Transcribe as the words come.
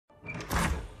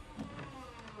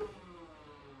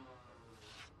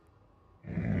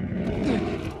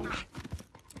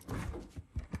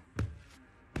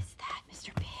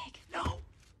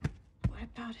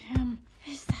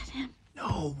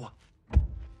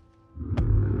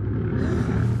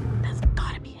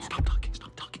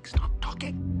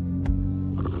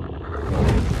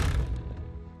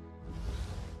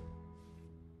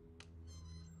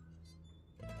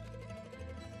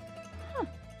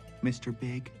Mr.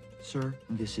 Big, sir,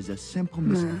 this is a simple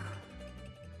mistake.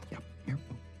 Yeah, here.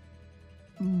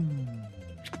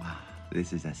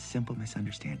 This is a simple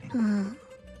misunderstanding.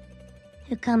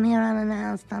 You come here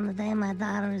unannounced on the day my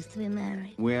daughter is to be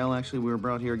married. Well, actually, we were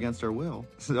brought here against our will,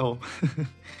 so...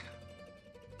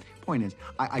 Point is,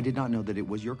 I did not know that it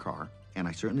was your car, and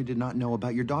I certainly did not know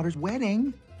about your daughter's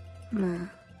wedding. No.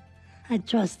 I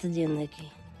trusted you,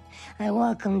 Nicky. I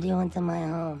welcomed you into my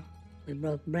home. We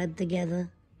broke bread together.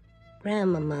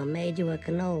 Grandmama made you a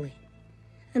cannoli.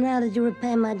 And how did you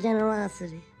repay my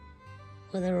generosity?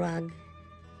 With a rug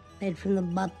made from the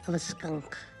butt of a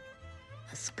skunk.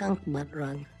 A skunk butt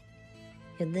rug.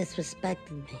 You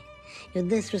disrespected me. You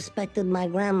disrespected my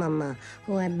grandmama,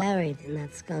 who I buried in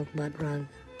that skunk butt rug.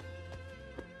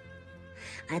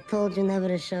 I told you never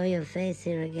to show your face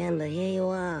here again, but here you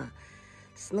are,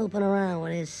 snooping around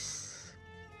with this...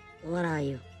 What are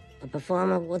you? A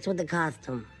performer? What's with the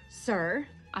costume? Sir,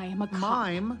 I am a cop.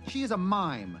 Mime? She is a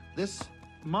mime. This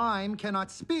mime cannot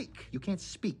speak. You can't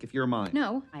speak if you're a mime.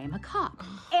 No, I am a cop.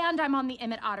 And I'm on the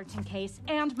Emmett Otterton case,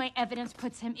 and my evidence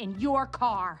puts him in your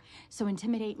car. So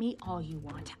intimidate me all you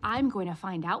want. I'm going to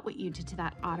find out what you did to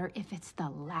that otter if it's the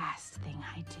last thing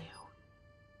I do.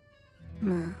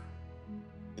 No.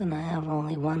 Then I have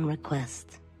only one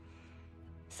request.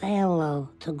 Say hello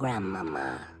to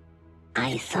Grandmama.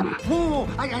 Isom. Oh,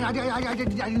 I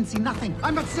didn't see nothing.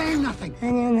 I'm not saying nothing.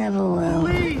 And you never will.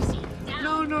 Please.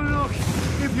 No.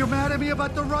 If you're mad at me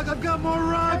about the rug, I've got more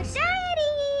rugs. Oh,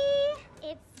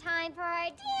 Daddy! It's time for our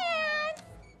dance.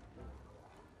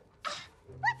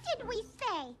 What did we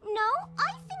say? No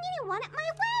icing anyone at my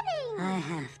wedding. I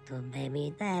have to,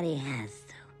 baby. Daddy has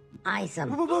to. Isom.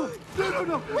 No. Wait.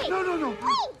 No.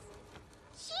 Wait!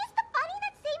 She's the bunny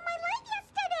that saved my life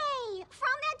yesterday!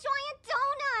 From that giant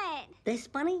donut! This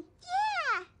bunny?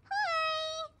 Yeah!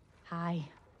 Hi! Hi.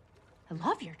 I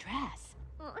love your dress.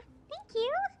 Oh, thank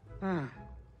you.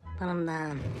 Put him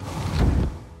down.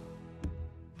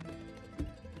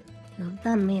 You've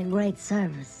done me a great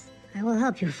service. I will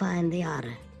help you find the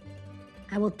otter.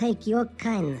 I will take your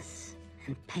kindness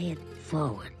and pay it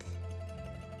forward.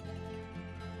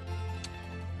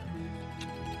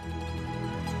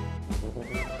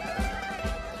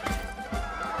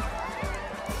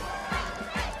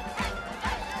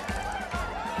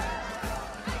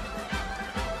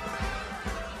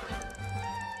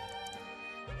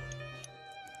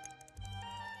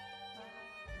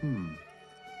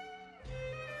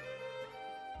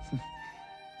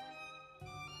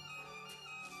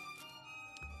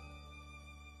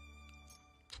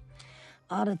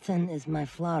 Otterton is my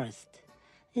florist.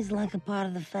 He's like a part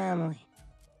of the family.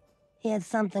 He had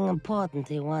something important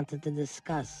he wanted to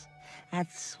discuss.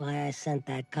 That's why I sent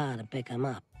that car to pick him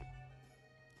up.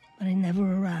 But he never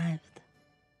arrived.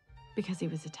 Because he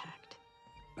was attacked.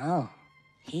 No,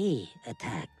 he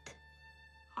attacked.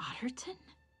 Otterton?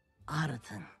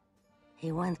 Otterton.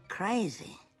 He went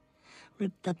crazy.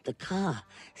 Ripped up the car,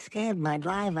 scared my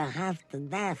driver half to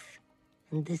death,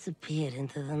 and disappeared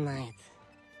into the night.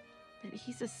 But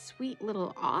he's a sweet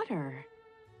little otter.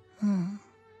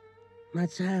 My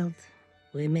child,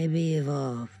 we may be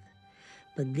evolved,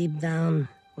 but deep down,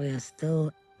 we are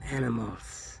still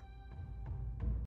animals.